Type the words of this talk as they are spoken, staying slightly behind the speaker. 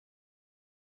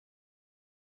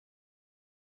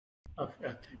Okay,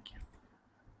 thank you.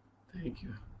 Thank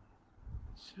you.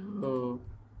 So,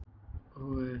 who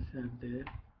else are there?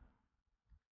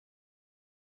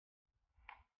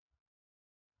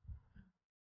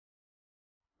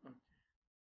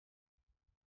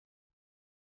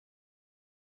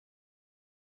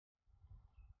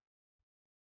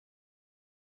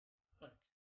 Okay.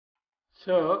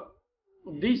 So,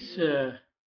 this uh,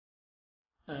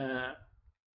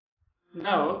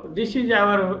 now this is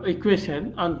our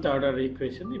equation, nth order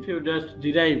equation. If you just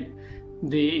derive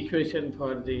the equation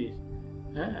for this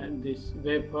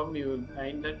waveform, you will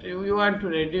find that you want to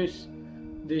reduce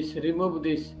this, remove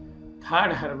this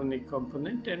third harmonic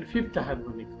component and fifth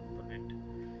harmonic component.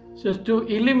 So to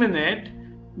eliminate,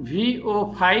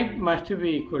 VO5 must be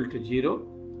equal to 0.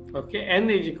 Okay, n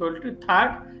is equal to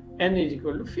third, n is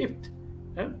equal to fifth,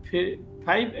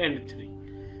 5 and 3.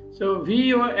 So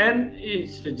VON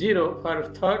is 0 for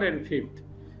third and fifth.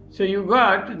 So you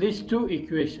got these two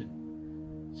equations.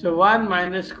 So 1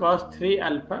 minus cos 3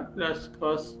 alpha plus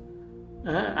cos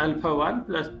alpha 1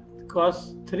 plus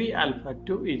cos 3 alpha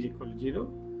 2 is equal to 0.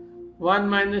 1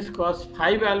 minus cos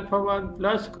 5 alpha 1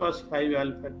 plus cos 5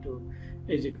 alpha 2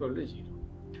 is equal to 0.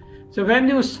 So when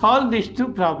you solve these two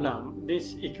problems,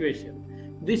 this equation,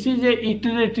 this is a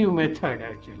iterative method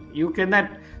actually. You cannot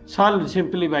solve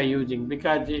simply by using,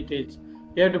 because it is,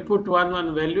 you have to put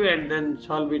one value and then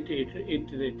solve it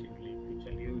iteratively.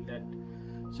 Actually, you that.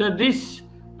 So this,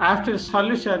 after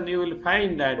solution, you will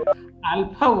find that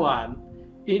alpha 1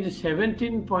 is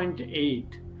 17.8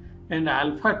 and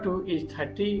alpha 2 is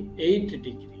 38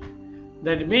 degree.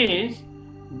 That means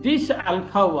this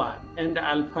alpha 1 and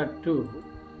alpha 2,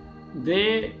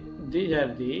 these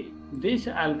are this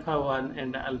alpha 1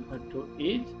 and alpha 2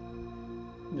 is,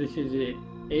 this is a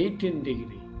 18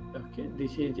 degree. Okay,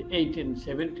 this is 18,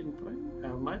 17 point,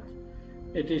 how much?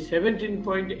 It is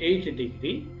 17.8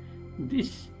 degree.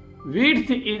 This width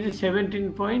is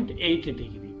 17.8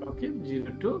 degree. Okay,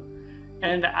 0 2,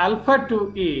 and alpha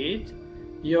 2 is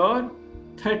your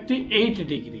 38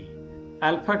 degree.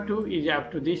 Alpha 2 is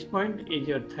up to this point is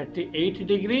your 38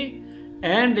 degree,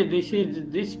 and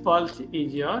this pulse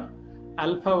is your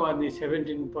alpha 1 is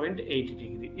 17.8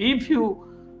 degree. If you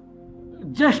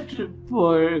just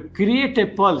create a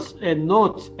pulse, a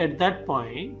note at that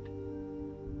point,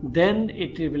 then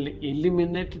it will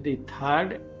eliminate the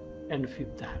third and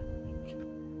fifth harmonic.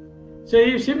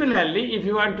 So similarly, if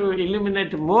you want to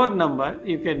eliminate more number,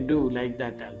 you can do like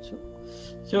that also.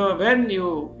 So when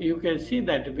you can see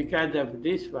that because of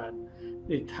this one,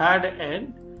 the third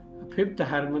and fifth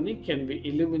harmonic can be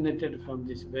eliminated from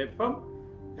this waveform.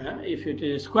 If it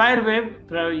is a square wave,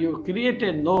 you create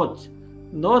a notch.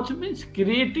 Notch means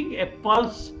creating a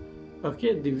pulse.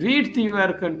 Okay, the width you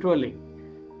are controlling.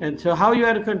 And so how you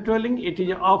are controlling? It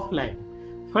is offline.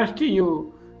 First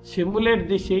you simulate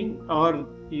the thing or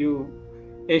you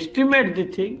estimate the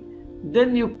thing,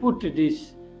 then you put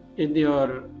this in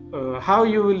your, how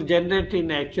you will generate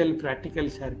in actual practical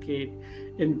circuit.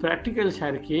 In practical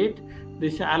circuit,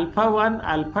 this alpha 1,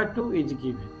 alpha 2 is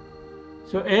given.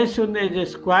 So as soon as a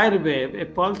square wave, a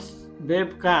pulse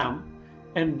wave comes,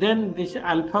 and then this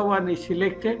alpha 1 is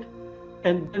selected,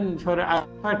 and then for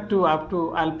alpha 2 up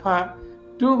to alpha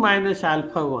 2 minus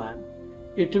alpha 1,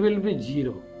 it will be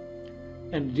 0.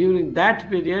 And during that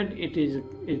period, it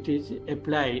is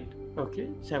applied, okay,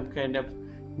 some kind of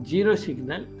 0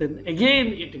 signal, then again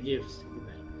it gives signal.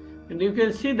 And you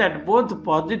can see that both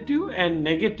positive and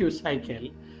negative cycle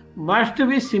must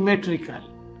be symmetrical.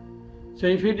 So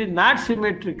if it is not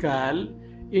symmetrical,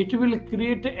 it will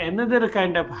create another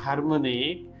kind of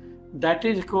harmonic that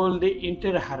is called the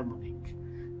interharmonic.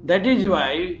 That is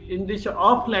why in this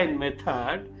offline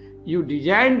method, you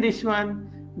design this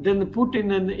one, then put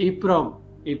in an EEPROM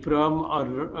or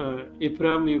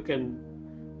EEPROM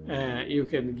you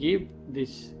can give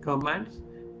these commands,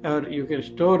 or you can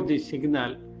store the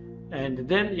signal, and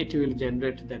then it will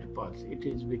generate that pulse. It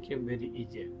is become very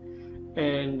easier.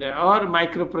 And or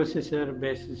microprocessor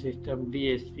based system,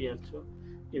 DSP also,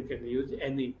 you can use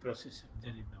any processor,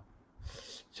 there is no.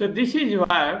 So this is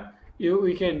why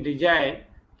we can design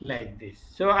like this.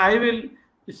 So I will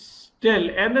tell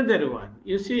another one.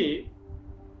 You see,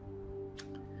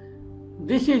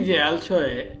 this is also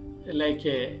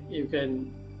you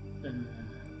can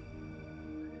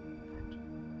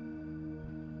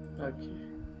okay,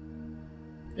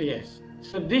 yes.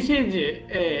 So this is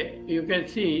you can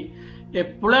see a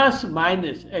plus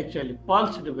minus, actually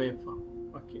pulsed waveform.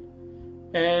 Okay,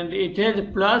 and it has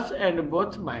plus and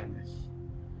both minus.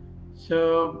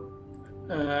 So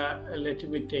let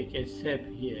me take a step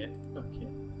here. Okay,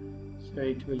 so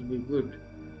it will be good.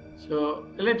 So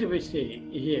let me see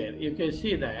here. You can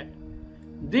see that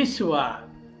this one,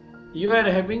 you are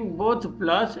having both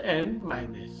plus and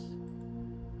minus.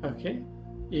 Okay,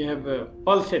 you have a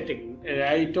pulsating.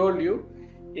 I told you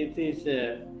it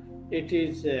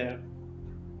is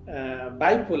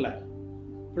bipolar,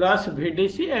 plus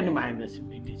VDC and minus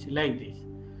VDC, like this.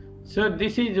 So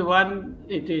this is one,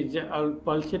 it is all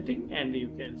pulsating, and you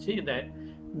can see that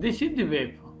this is the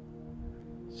waveform.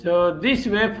 So this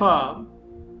waveform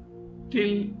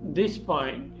till this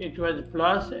point it was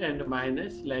plus and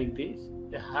minus like this,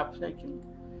 the half cycle.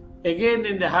 Again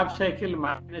in the half cycle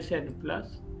minus and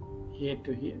plus here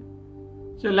to here.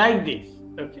 So like this.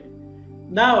 Okay.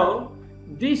 Now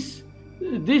this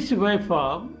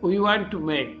waveform we want to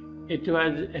make. It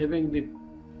was having the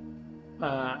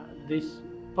this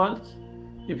pulse.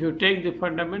 If you take the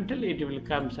fundamental, it will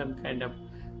come some kind of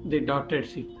the dotted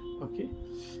signal. Okay.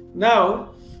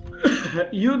 Now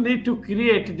you need to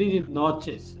create these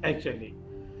notches actually.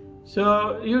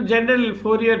 So you generally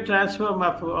Fourier transform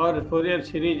of or Fourier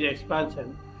series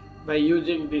expansion by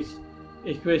using this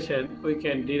equation we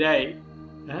can derive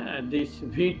this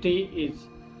Vt is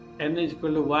n is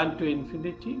equal to 1 to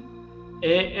infinity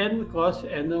an cos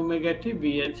n omega t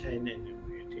bn sin n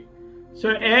omega t.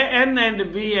 So an and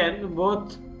bn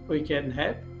both we can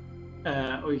have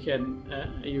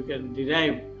you can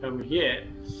derive from here,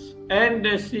 and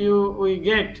as we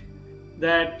get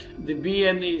that the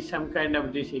bn is some kind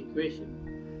of this equation,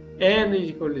 n is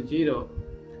equal to 0.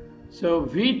 So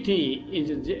Vt is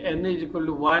n is equal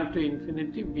to 1 to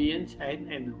infinity bn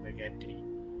sin n omega t.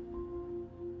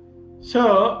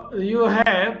 So you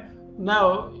have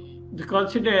now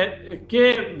consider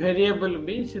k variable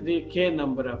means the k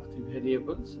number of the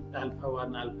variables, alpha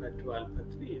 1, alpha 2, alpha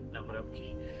 3 is number of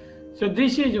k. So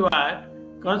this is what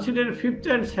consider fifth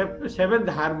and seventh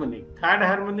harmonic. Third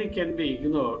harmonic can be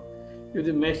ignored if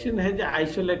the machine has an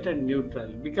isolated neutral,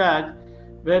 because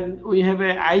when we have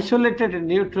an isolated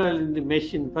neutral in the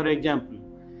machine, for example,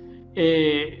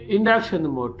 a induction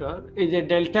motor is a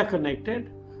delta connected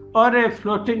or a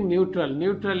floating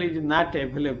neutral is not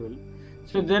available.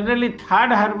 So generally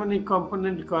third harmonic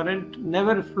component current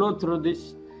never flow through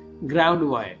this ground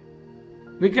wire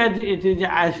because it is an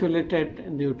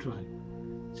isolated neutral.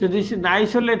 So this is an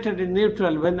isolated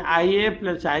neutral when IA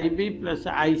plus IB plus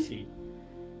IC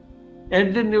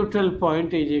at the neutral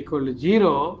point is equal to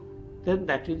 0, then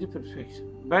that is perfection.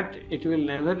 But it will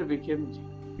never become 0.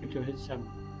 It has some,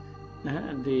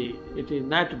 it is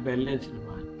not balanced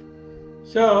one.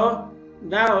 So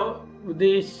now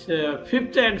this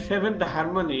fifth and seventh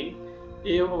harmony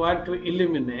you want to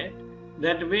eliminate.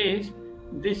 That means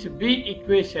this B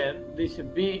equation, this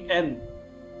Bn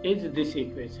is this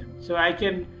equation. So I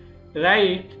can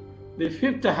write the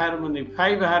fifth harmonic,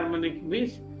 5 harmonic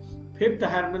means fifth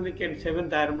harmonic and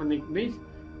seventh harmonic means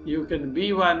you can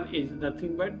B1 is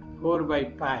nothing but 4 by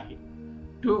pi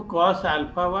 2 cos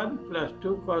alpha 1 plus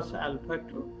 2 cos alpha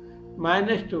 2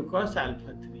 minus 2 cos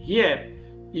alpha 3. Here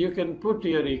you can put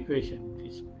your equation in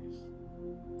this place.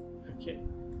 Okay.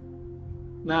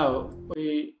 Now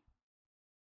we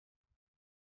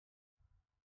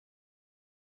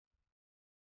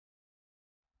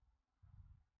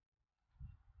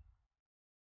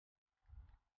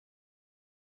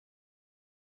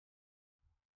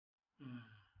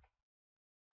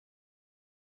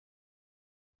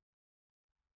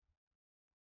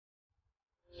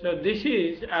so this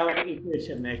is our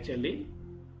equation actually.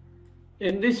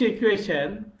 In this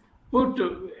equation, put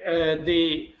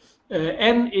the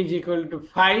n is equal to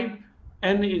 5,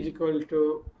 n is equal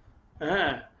to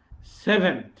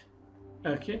 7th.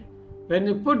 Okay. When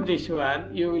you put this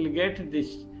one, you will get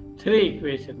this 3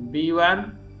 equation,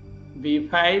 B1,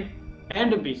 B5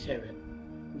 and B7.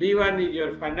 B1 is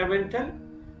your fundamental,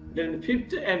 then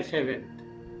 5th and 7th.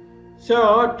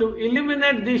 So to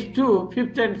eliminate these two,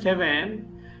 5th and 7th,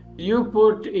 you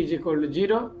put is equal to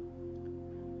 0.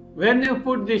 When you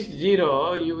put this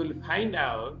 0, you will find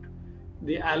out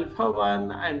the alpha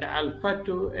 1 and alpha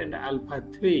 2 and alpha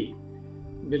 3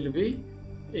 will be,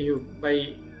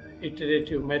 by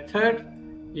iterative method,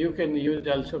 you can use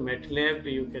also MATLAB,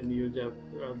 you can use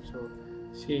also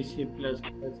C++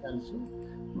 also.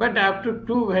 But after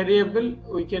 2 variable,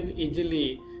 we can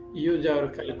easily use our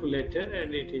calculator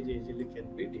and it is easily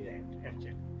can be derived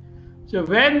actually. So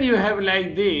when you have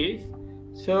like this,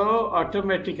 so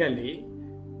automatically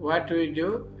what we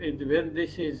do is when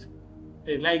this is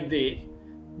like this,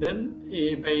 then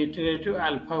by iterative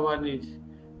alpha 1 is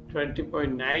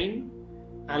 20.9,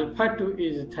 alpha 2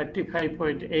 is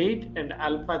 35.8 and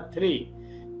alpha 3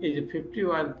 is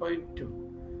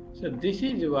 51.2. So this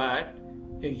is what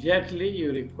exactly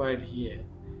you require here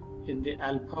in the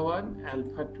alpha 1,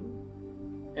 alpha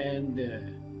 2 and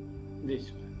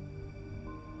this one.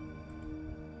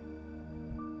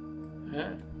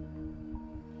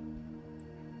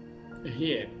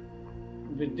 Here,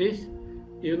 with this,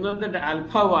 you know that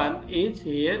alpha 1 is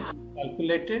here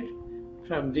calculated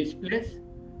from this place.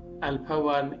 Alpha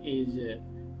 1 is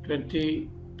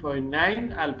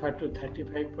 20.9, alpha 2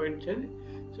 35.7.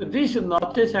 So these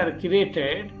notches are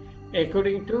created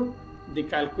according to the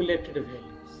calculated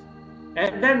values.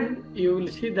 And then you will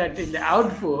see that in the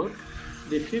output,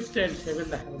 the fifth and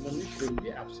seventh harmonic will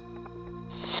be absent.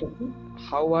 Okay?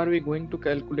 How are we going to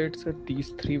calculate, sir, these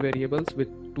three variables with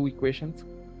two equations?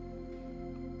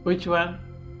 Which one?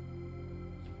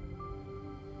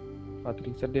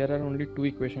 Patri, sir, there are only two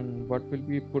equations. What will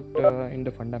be put in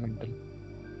the fundamental?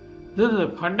 The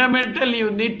fundamental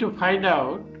you need to find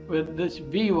out with this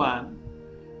B1.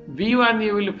 B1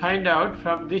 you will find out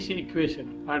from this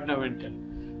equation, fundamental.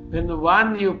 When the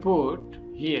 1 you put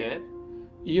here,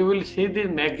 you will see the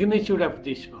magnitude of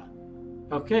this one.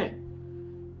 Okay?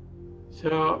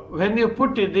 So when you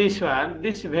put this one,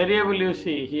 this variable you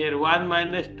see here, 1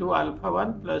 minus 2 alpha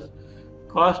 1 plus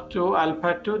cos 2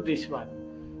 alpha 2, this one.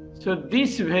 So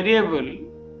this variable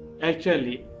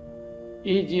actually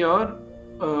is your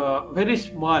very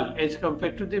small as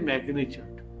compared to the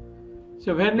magnitude.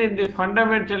 So when in the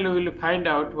fundamental we will find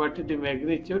out what is the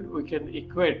magnitude, we can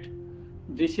equate.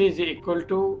 This is equal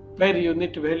to per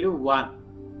unit value 1.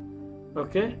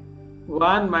 Okay?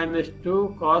 1 minus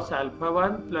 2 cos alpha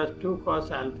 1 plus 2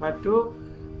 cos alpha 2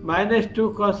 minus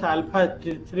 2 cos alpha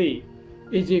 3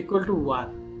 is equal to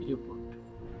 1 you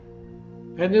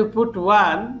put. When you put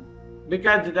 1,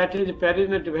 because that is the per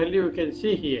unit value, you can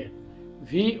see here.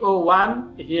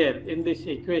 VO1 here in this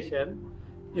equation,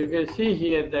 you can see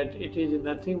here that it is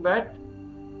nothing but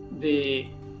the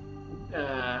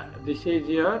this is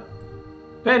your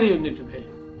per unit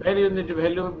value. Per unit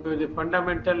value, the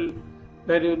fundamental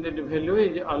per unit value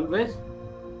is always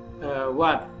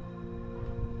 1.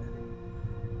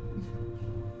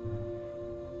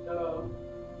 So,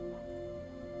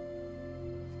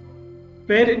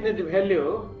 per unit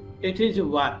value, it is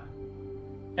 1.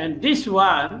 And this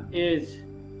one is,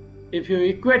 if you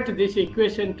equate this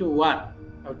equation to 1,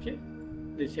 okay,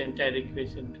 this entire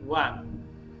equation to 1,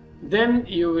 then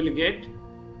you will get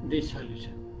this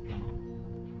solution.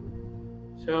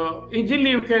 So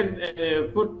easily you can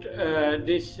put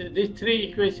these three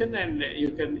equations and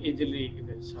you can easily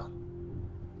solve.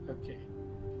 Okay.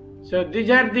 So these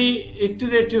are the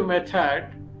iterative method.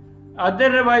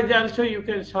 Otherwise also you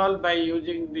can solve by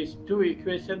using these two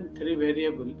equations, three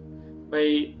variables,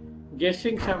 by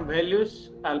guessing some values,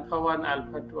 alpha 1,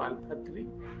 alpha 2, alpha 3,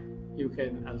 you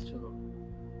can also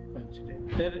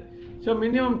consider. So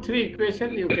minimum three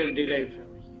equations you can derive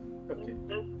from here.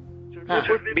 Okay.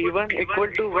 Should we put B1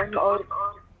 equal to 1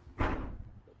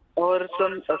 or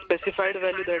some specified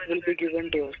value that will be given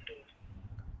to us?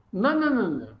 No.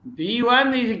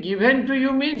 B1 is given to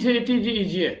you means it is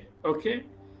easier. Okay.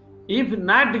 If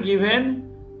not given,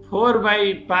 4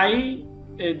 by pi,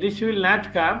 this will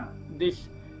not come. This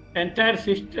entire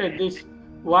system, this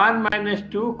 1 minus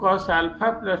 2 cos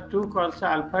alpha plus 2 cos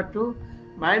alpha 2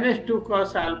 minus 2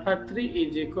 cos alpha 3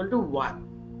 is equal to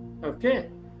 1. Okay.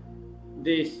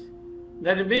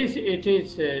 That means it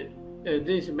is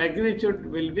this magnitude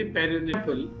will be per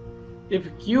unit. If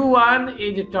Q1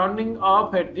 is turning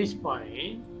off at this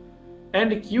point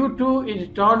and Q2 is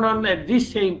turned on at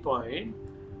this same point,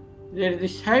 there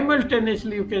is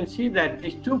simultaneously you can see that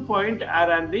these 2 points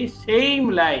are on the same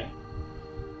line.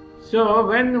 So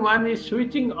when one is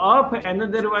switching off,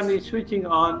 another one is switching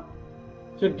on.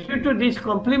 So due to this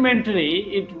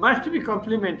complementary, it must be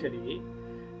complementary,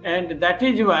 and that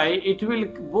is why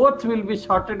both will be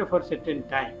sorted for certain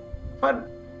time, for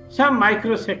some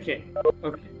microsecond.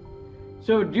 Okay.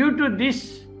 So due to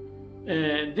this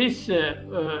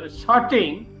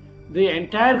sorting, the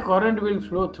entire current will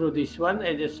flow through this one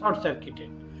as a short circuited.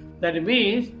 That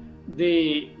means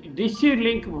the DC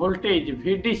link voltage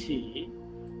VDC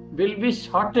will be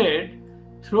sorted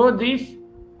through these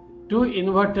two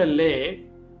inverter leg,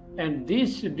 and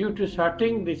this, due to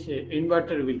sorting, this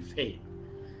inverter will fail.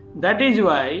 That is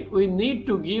why we need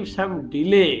to give some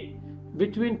delay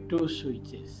between two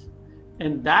switches,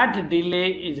 and that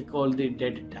delay is called the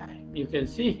dead time. You can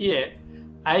see here,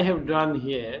 I have drawn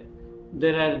here,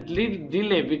 there are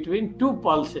delay between two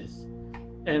pulses,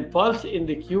 and pulse in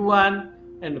the Q1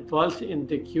 and pulse in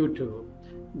the Q2.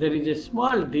 There is a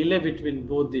small delay between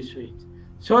both the switches,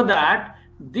 so that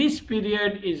this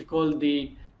period is called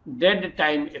the dead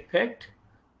time effect,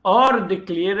 or the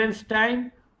clearance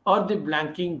time, or the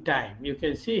blanking time. You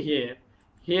can see here.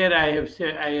 Here I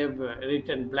have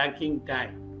written blanking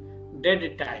time,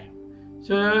 dead time.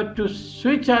 So to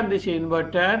switch on this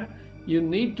inverter, you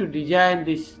need to design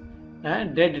this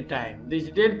dead time. This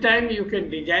dead time you can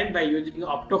design by using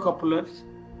optocouplers.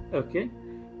 Okay,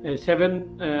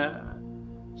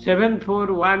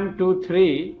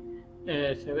 74123.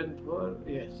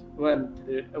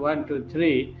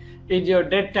 123 is your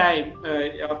dead time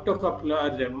optocoupler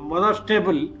or the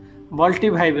monostable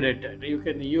multi-vibrator you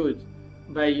can use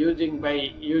by using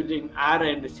R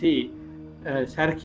and C circuit.